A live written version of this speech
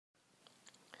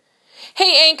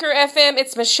Hey, Anchor FM,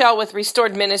 it's Michelle with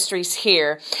Restored Ministries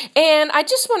here. And I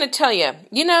just want to tell you,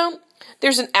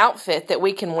 there's an outfit that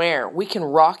we can wear. We can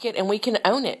rock it and we can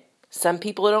own it. Some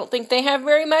people don't think they have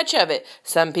very much of it.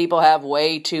 Some people have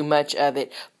way too much of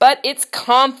it. But it's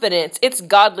confidence. It's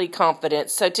godly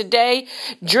confidence. So today,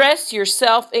 dress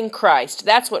yourself in Christ.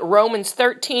 That's what Romans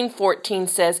 13:14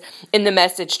 says in the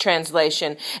Message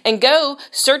translation. And go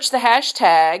search the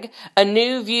hashtag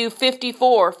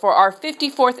 #AnewView54 for our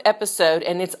 54th episode,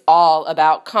 and it's all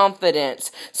about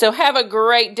confidence. So have a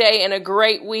great day and a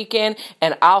great weekend,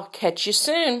 and I'll catch you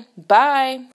soon. Bye.